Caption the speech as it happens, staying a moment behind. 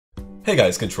Hey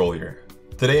guys, Control here.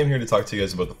 Today I'm here to talk to you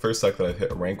guys about the first deck that I've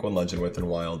hit a rank 1 legend with in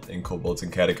Wild in Kobolds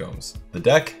and Catacombs. The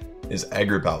deck is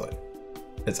Aggro Paladin.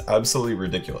 It's absolutely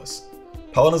ridiculous.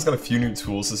 Paladin's got a few new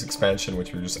tools this expansion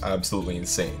which are just absolutely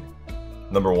insane.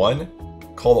 Number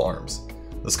 1, Call to Arms.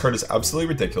 This card is absolutely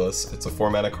ridiculous. It's a 4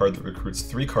 mana card that recruits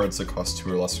 3 cards that cost 2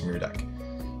 or less from your deck.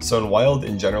 So in Wild,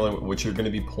 in general, what you're going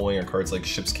to be pulling are cards like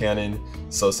Ship's Cannon,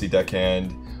 Southsea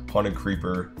Deckhand, Haunted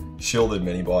Creeper, Shielded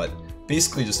Minibot,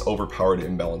 basically just overpowered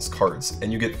imbalanced cards,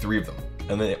 and you get 3 of them. And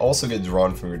then they also get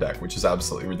drawn from your deck, which is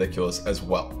absolutely ridiculous as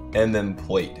well, and then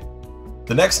played.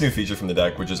 The next new feature from the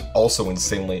deck, which is also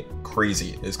insanely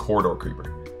crazy, is Corridor Creeper,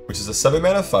 which is a 7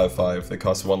 mana 5/5 that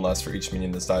costs 1 less for each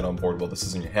minion that's died on board while this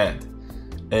is in your hand.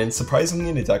 And surprisingly,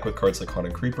 in a deck with cards like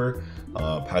Haunted Creeper,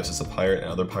 Patches of Pirate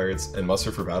and other pirates, and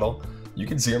Muster for Battle, you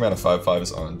can 0 mana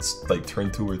 5/5s on like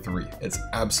turn 2 or 3. It's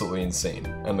absolutely insane,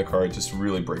 and the card just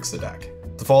really breaks the deck.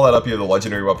 To follow that up, you have the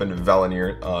legendary weapon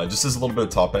Valenier. Just as a little bit of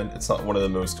top end. It's not one of the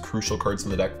most crucial cards in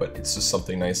the deck, but it's just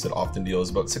something nice that often deals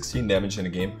about 16 damage in a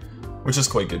game, which is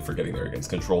quite good for getting there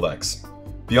against control decks.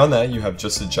 Beyond that, you have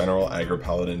just a general Aggro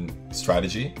Paladin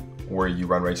strategy, where you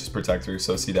run Righteous Protector,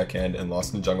 Southsea Deckhand, and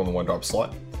Lost in the Jungle in the 1-drop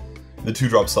slot. In the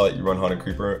 2-drop slot, you run Haunted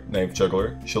Creeper, Knife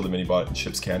Juggler, Shielded Minibot, and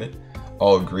Ship's Cannon.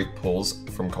 All great pulls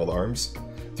from Call to Arms.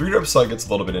 3-drop slot gets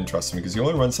a little bit interesting because you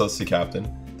only run Southsea Captain,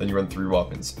 then you run 3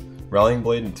 weapons. Rallying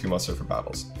Blade and 2 Muster for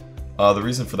Battles. The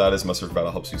reason for that is Muster for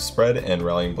Battle helps you spread, and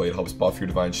Rallying Blade helps buff your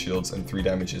Divine Shields, and 3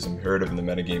 damage is imperative in the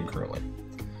metagame currently.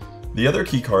 The other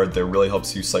key card that really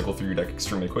helps you cycle through your deck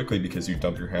extremely quickly because you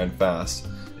dump your hand fast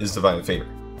is Divine Favor.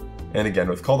 And again,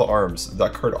 with Call to Arms,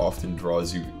 that card often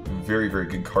draws you very, very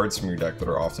good cards from your deck that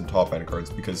are often top mana cards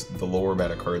because the lower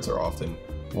mana cards are often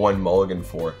 1 mulligan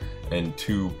for and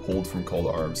 2 pulled from Call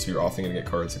to Arms, so you're often going to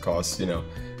get cards that cost,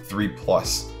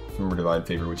 3+ from your Divine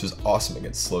Favor, which is awesome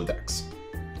against slow decks.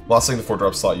 Lastly, in the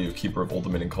 4-drop slot, you have Keeper of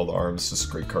Uldaman and Call to Arms, just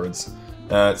great cards.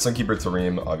 Sunkeeper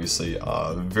Tarim, obviously,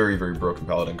 very, very broken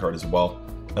Paladin card as well.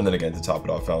 And then again, to top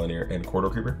it off, Valenier and Corridor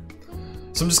Creeper.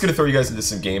 So I'm just going to throw you guys into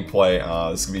some gameplay.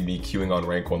 This is going to be me queuing on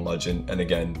rank 1 Legend, and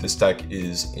again, this deck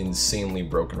is insanely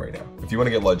broken right now. If you want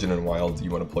to get Legend and Wild,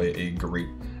 you want to play a great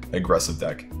aggressive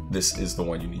deck, this is the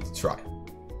one you need to try.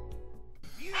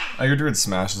 Aggro Druid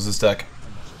smashes this deck.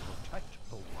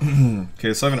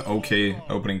 Okay, so I have an okay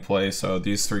opening play, so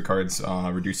these 3 cards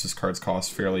reduce this card's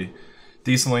cost fairly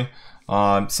decently. So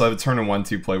I have a turn in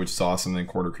 1-2 play, which is awesome, and then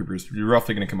Corridor Creepers. You're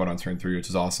roughly going to come out on turn 3, which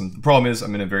is awesome. The problem is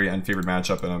I'm in a very unfavored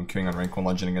matchup, and I'm queuing on rank 1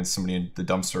 Legend against somebody in the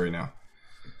dumpster right now.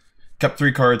 Kept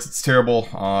 3 cards, it's terrible.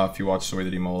 If you watch the way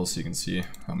that he mulls, you can see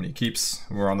how many he keeps.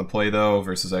 We're on the play though,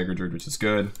 versus Aggro Druid, which is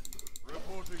good.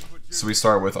 So we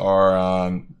start with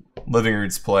our Living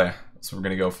Roots play. That's what we're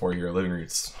going to go for here, Living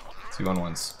Roots.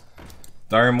 2-on-1s.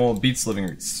 Dire Mole beats Living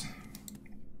Roots.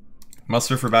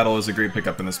 Muster for Battle is a great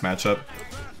pickup in this matchup.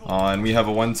 And we have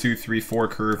a 1-2-3-4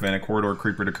 curve and a Corridor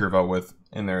Creeper to curve out with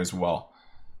in there as well.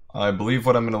 I believe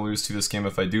what I'm going to lose to this game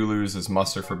if I do lose is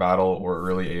Muster for Battle or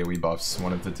early AoE buffs,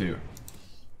 one of the 2.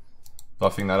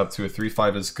 Buffing that up to a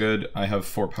 3-5 is good. I have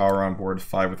 4 power on board,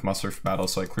 5 with Muster for Battle,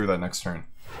 so I clear that next turn.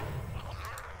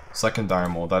 Second Dire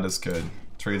Mole, that is good.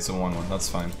 Trades a 1-1, that's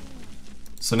fine.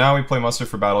 So now we play Muster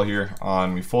for Battle here,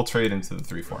 and we full trade into the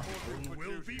 3-4.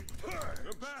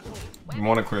 We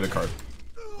want to clear the card.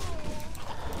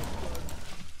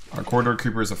 Our Corridor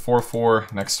Creeper is a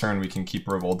 4-4. Next turn we can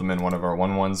Keeper of Uldaman, one of our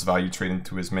 1-1s, value trade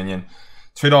into his minion.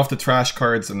 Trade off the trash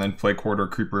cards and then play Corridor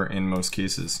Creeper in most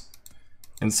cases.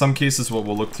 In some cases what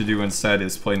we'll look to do instead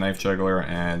is play Knife Juggler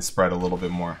and spread a little bit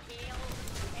more.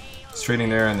 He's trading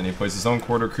there and then he plays his own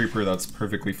Corridor Creeper, that's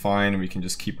perfectly fine. We can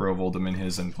just Keeper of Uldaman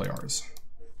his and play ours.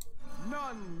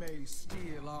 None may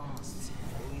steal our souls.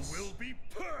 Will be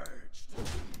purged.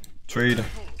 Trade,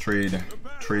 trade,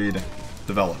 trade,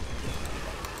 develop.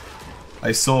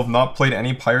 I still have not played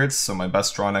any pirates, so my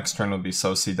best draw next turn will be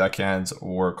Southsea Deckhand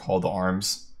or Call to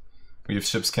Arms. We have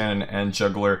Ship's Cannon and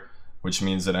Juggler, which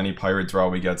means that any pirate draw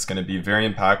we get is going to be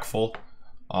very impactful.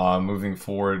 Moving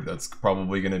forward, that's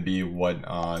probably going to be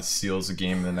what seals a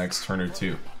game in the next turn or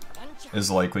 2.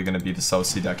 Is likely going to be the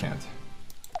Southsea Deckhand.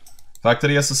 The fact that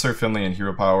he has to serve Finley and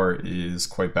Hero Power is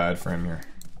quite bad for him here.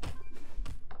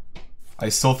 I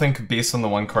still think based on the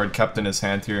 1 card kept in his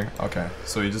hand here, okay,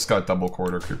 so he just got double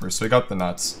Corridor Creeper, so he got the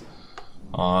nuts.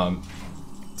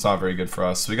 It's not very good for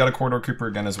us. So we got a Corridor Creeper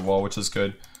again as well, which is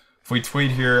good. If we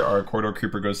trade here, our Corridor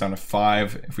Creeper goes down to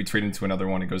 5. If we trade into another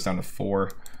one, it goes down to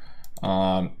 4.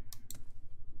 The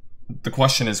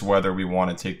question is whether we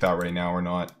want to take that right now or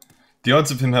not. The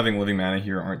odds of him having living mana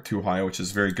here aren't too high, which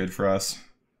is very good for us.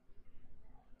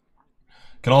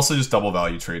 Can also just double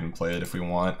value trade and play it if we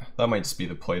want. That might just be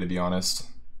the play, to be honest.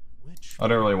 I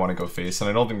don't really want to go face, and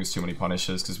I don't think there's too many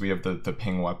punishes because we have the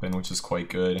ping weapon, which is quite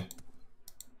good.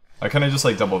 I kind of just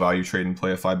like double value trade and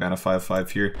play a 5 mana 5/5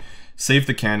 here. Save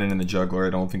the cannon and the juggler. I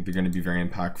don't think they're going to be very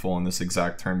impactful in this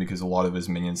exact turn because a lot of his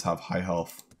minions have high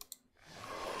health.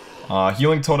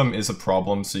 Healing totem is a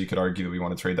problem, so you could argue that we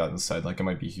want to trade that instead. Like it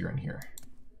might be here and here.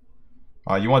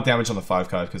 You want damage on the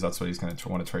 5/5 because that's what he's going to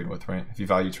want to trade with, right? If he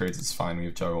value trades, it's fine. We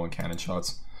have juggle and cannon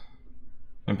shots.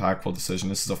 Impactful decision.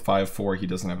 This is a 5/4. He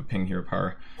doesn't have a ping hero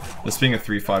power. This being a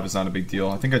 3/5 is not a big deal.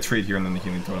 I think I trade here and then the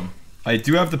healing totem. I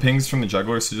do have the pings from the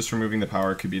juggler, so just removing the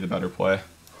power could be the better play.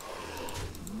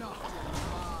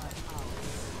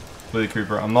 Lily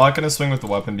Creeper. I'm not going to swing with the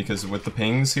weapon because with the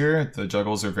pings here, the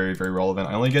juggles are very, very relevant.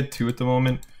 I only get 2 at the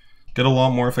moment. Get a lot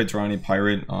more if I draw any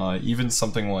pirate. Even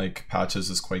something like patches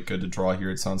is quite good to draw here.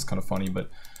 It sounds kind of funny, but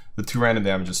the 2 random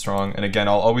damage is strong. And again,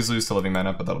 I'll always lose to living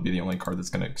mana, but that'll be the only card that's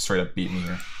going to straight up beat me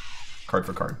here. Card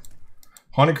for card.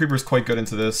 Haunted Creeper is quite good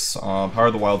into this. Power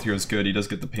of the Wild here is good. He does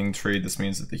get the ping trade. This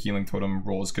means that the healing totem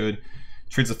roll is good.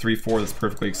 Trades a 3/4. That's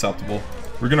perfectly acceptable.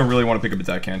 We're going to really want to pick up a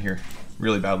deckhand here.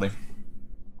 Really badly.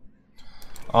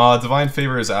 Divine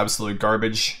Favor is absolute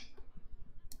garbage.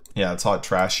 Yeah, it's hot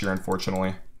trash here,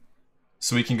 unfortunately.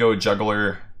 So we can go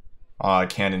Juggler,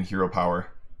 Cannon, Hero Power.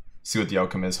 See what the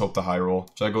outcome is. Hope the high roll.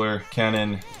 Juggler,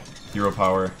 Cannon, Hero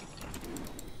Power.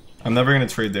 I'm never going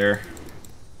to trade there.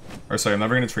 Or sorry, I'm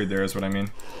never going to trade there is what I mean.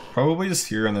 Probably just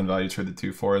here and then value trade the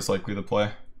 2/4 is likely the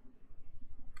play.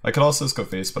 I could also just go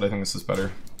face, but I think this is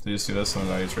better. To just do this and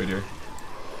then value trade here.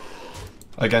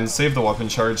 Again, save the weapon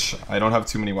charge. I don't have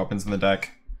too many weapons in the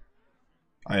deck.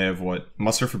 I have what?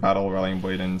 Muster for Battle, Rallying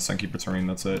Blade, and Sunkeeper Tarim,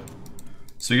 that's it.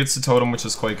 So he gets the totem, which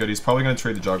is quite good. He's probably going to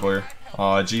trade the Juggler.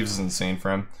 Jeeves is insane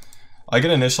for him. I get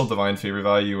initial Divine Favor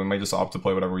value and might just opt to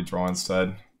play whatever we draw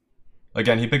instead.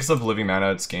 Again, he picks up Living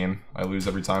Mana, it's game. I lose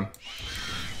every time.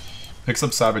 Picks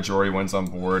up Savage Roar, wins on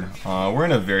board. We're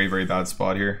in a very, very bad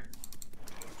spot here.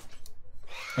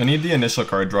 I need the initial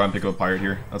card draw and pick up a Pirate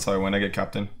here. That's how I win. I get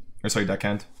Captain. Or sorry,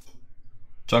 Deckhand.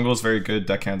 Jungle is very good,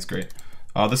 Deckhand's great.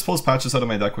 This pulls patches out of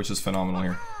my deck, which is phenomenal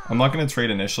here. I'm not going to trade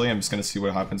initially, I'm just going to see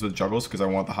what happens with Juggles, because I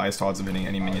want the highest odds of hitting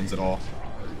any minions at all.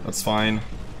 That's fine,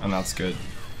 and that's good.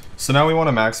 So now we want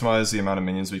to maximize the amount of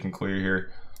minions we can clear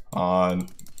here.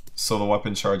 So the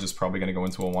weapon charge is probably going to go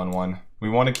into a 1/1. We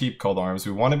want to keep Cold Arms,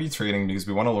 we want to be trading because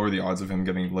we want to lower the odds of him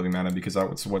getting Living Mana, because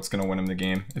that's what's going to win him the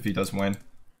game, if he does win,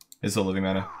 is the Living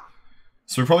Mana.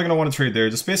 So we're probably going to want to trade there,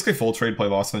 just basically full trade, play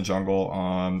Lost in the Jungle,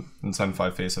 and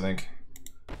 10-5 face I think.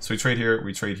 So we trade here,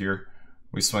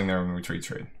 we swing there, and we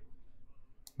trade.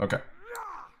 Okay.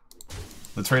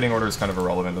 The trading order is kind of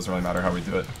irrelevant, doesn't really matter how we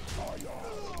do it.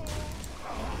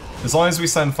 As long as we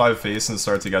send 5 face and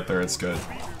start to get there, it's good.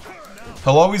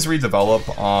 He'll always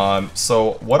redevelop,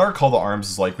 so what our Call to Arms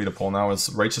is likely to pull now is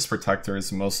Righteous Protector is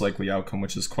the most likely outcome,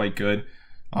 which is quite good.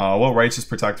 What Righteous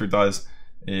Protector does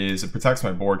is it protects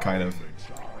my board, kind of.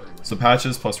 So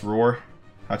Patches plus Roar,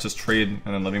 Patches trade,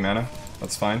 and then Living Mana,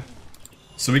 that's fine.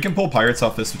 So we can pull Pirates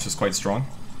off this, which is quite strong.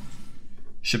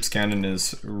 Ship's Cannon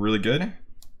is really good.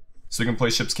 So we can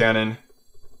play Ship's Cannon,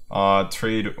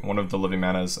 trade one of the Living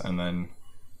Manas, and then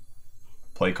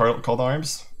play Call to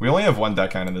Arms. We only have 1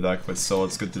 Deckhand in the deck, but still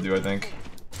it's good to do, I think.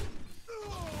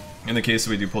 In the case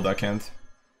that we do pull Deckhand.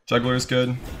 Juggler is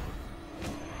good.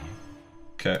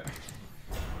 Okay.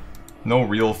 No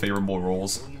real favorable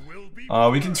rolls.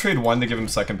 We can trade 1 to give him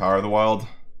second Power of the Wild.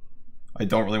 I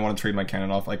don't really want to trade my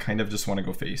cannon off, I kind of just want to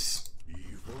go face.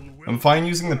 I'm fine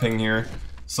using the ping here.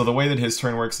 So the way that his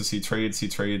turn works is he trades,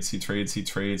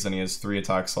 and he has 3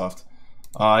 attacks left.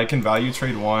 I can value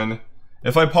trade 1.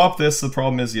 If I pop this, the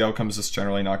problem is the outcome is just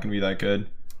generally not going to be that good.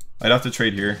 I'd have to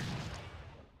trade here.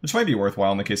 Which might be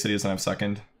worthwhile in the case that he doesn't have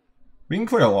second. We can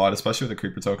clear a lot, especially with the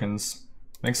creeper tokens.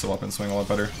 Makes the weapon swing a lot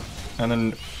better. And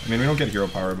then, I mean, we don't get hero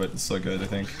power, but it's still good, I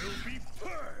think.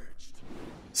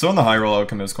 So in the high roll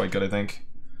outcome is quite good, I think.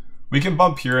 We can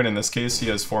bump here, and in this case, he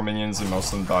has 4 minions, and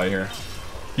most of them die here.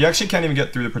 He actually can't even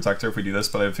get through the Protector if we do this,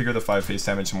 but I figure the 5 face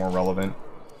damage is more relevant.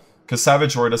 Because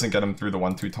Savage Roar doesn't get him through the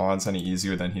 1/2 taunts any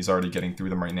easier than he's already getting through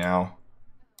them right now.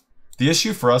 The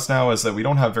issue for us now is that we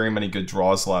don't have very many good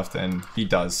draws left, and he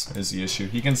does, is the issue.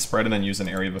 He can spread and then use an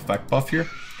Area of Effect buff here.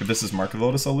 If this is Market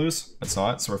Lotus, I'll lose. It's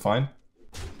not, so we're fine.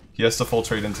 He has to full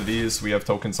trade into these. We have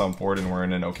tokens on board, and we're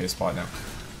in an okay spot now.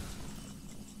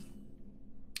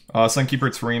 Sunkeeper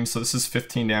Tarim, so this is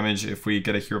 15 damage if we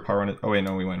get a hero power on it. Oh wait,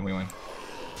 no, we win. We win.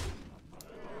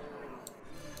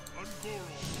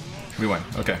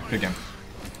 Okay, good game.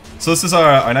 So this is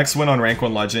our next win on rank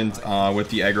 1 Legend with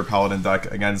the Aggro Paladin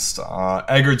deck against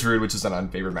Aggro Druid, which is an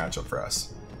unfavored matchup for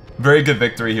us. Very good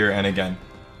victory here, and again,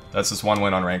 that's just 1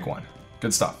 win on rank 1.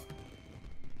 Good stuff.